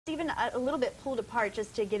even a little bit pulled apart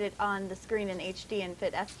just to get it on the screen in HD and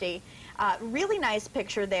fit SD. Really nice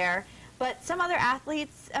picture there. But some other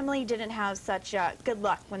athletes, Emily, didn't have such good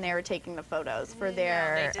luck when they were taking the photos for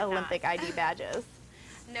their Olympic ID badges.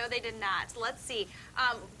 No, they did not. Let's see.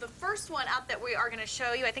 The first one up that we are going to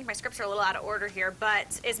show you, I think my scripts are a little out of order here,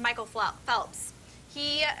 but is Michael Phelps.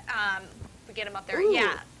 He, we get him up there, Ooh,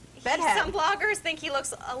 yeah. Bedhead. Some bloggers think he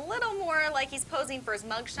looks a little more like he's posing for his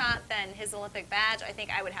mugshot than his Olympic badge. I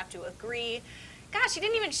think I would have to agree. Gosh, he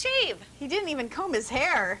didn't even shave. He didn't even comb his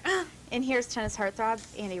hair. And here's tennis heartthrob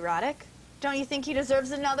Andy Roddick. Don't you think he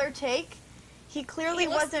deserves another take? He clearly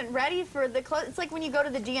wasn't ready for the close. It's like when you go to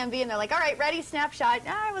the DMV and they're like, all right, ready, snapshot.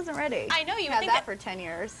 No, I wasn't ready. I know, you had think that for 10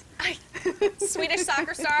 years. Swedish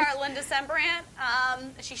soccer star Linda Sembrant,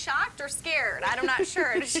 is she shocked or scared? I'm not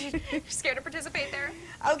sure. Is she scared to participate there?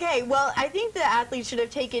 Okay, well, I think the athletes should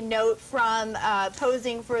have taken note from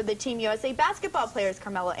posing for the Team USA basketball players.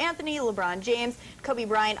 Carmelo Anthony, LeBron James, Kobe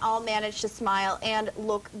Bryant all managed to smile and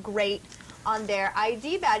look great on their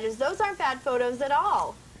ID badges. Those aren't bad photos at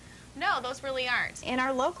all. No, those really aren't. And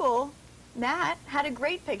our local, Matt, had a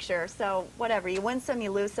great picture. So whatever, you win some,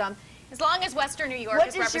 you lose some. As long as Western New York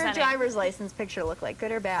is represented. What does your driver's license picture look like,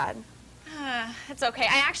 good or bad? It's okay.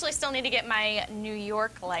 I actually still need to get my New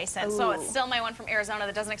York license. Ooh. So it's still my one from Arizona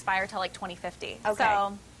that doesn't expire till like 2050. Okay.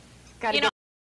 So, gotta